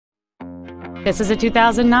This is a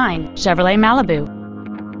 2009 Chevrolet Malibu.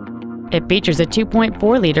 It features a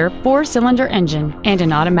 2.4-liter four-cylinder engine and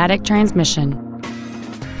an automatic transmission.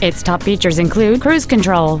 Its top features include cruise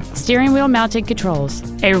control, steering wheel mounted controls,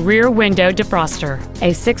 a rear window defroster,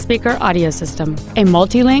 a 6-speaker audio system, a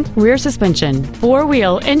multi-link rear suspension,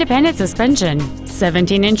 4-wheel independent suspension,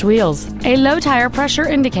 17-inch wheels, a low tire pressure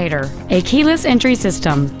indicator, a keyless entry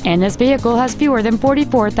system, and this vehicle has fewer than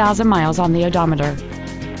 44,000 miles on the odometer.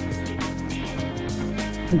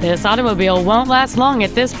 This automobile won't last long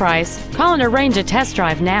at this price. Call and arrange a test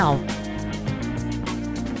drive now.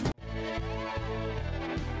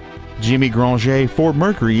 Jimmy Granger Ford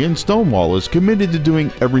Mercury in Stonewall is committed to doing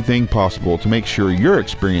everything possible to make sure your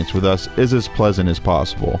experience with us is as pleasant as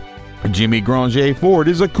possible. Jimmy Granger Ford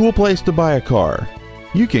is a cool place to buy a car.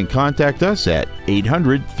 You can contact us at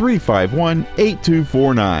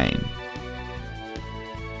 800-351-8249.